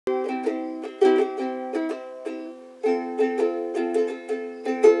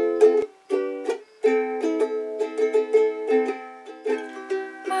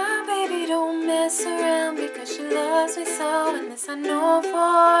I know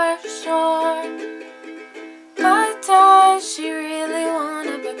for sure. But does she really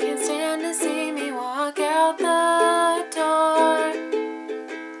wanna, but can't stand to see me walk out the door?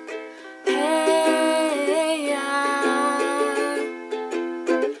 Hey, yeah.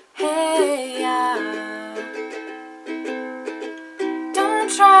 Hey, yeah.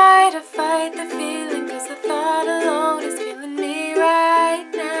 Don't try to fight the feeling, 'cause the thought alone is killing me right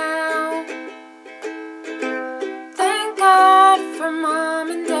now. Thank God for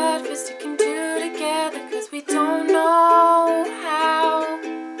Mom and Dad for sticking two together, 'cause we don't know how.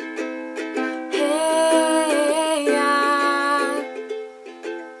 Hey, yeah.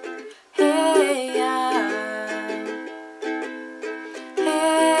 Hey, yeah.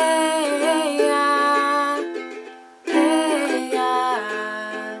 Hey, yeah. Hey, yeah.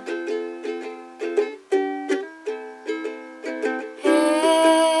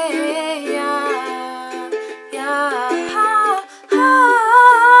 Hey, yeah. Yeah.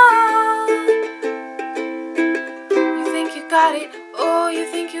 You think you got it, oh, you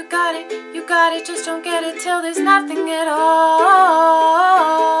think you got it, you got it, just don't get it till there's nothing at all.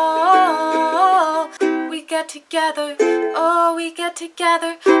 We get together, oh, we get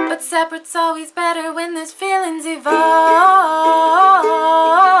together, but separate's always better when there's feelings evolve.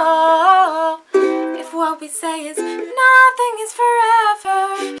 If what we say is nothing is forever,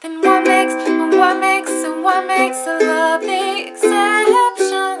 then what makes a love the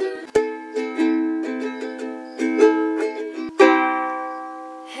exception?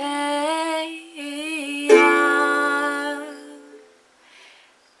 Hey, yeah.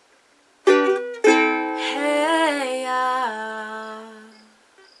 Hey, yeah.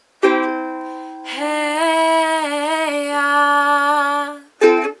 Hey, yeah.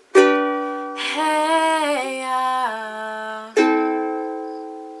 Hey, yeah.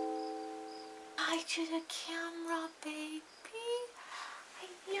 Hi to the camera, baby. I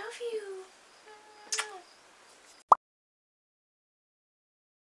love you.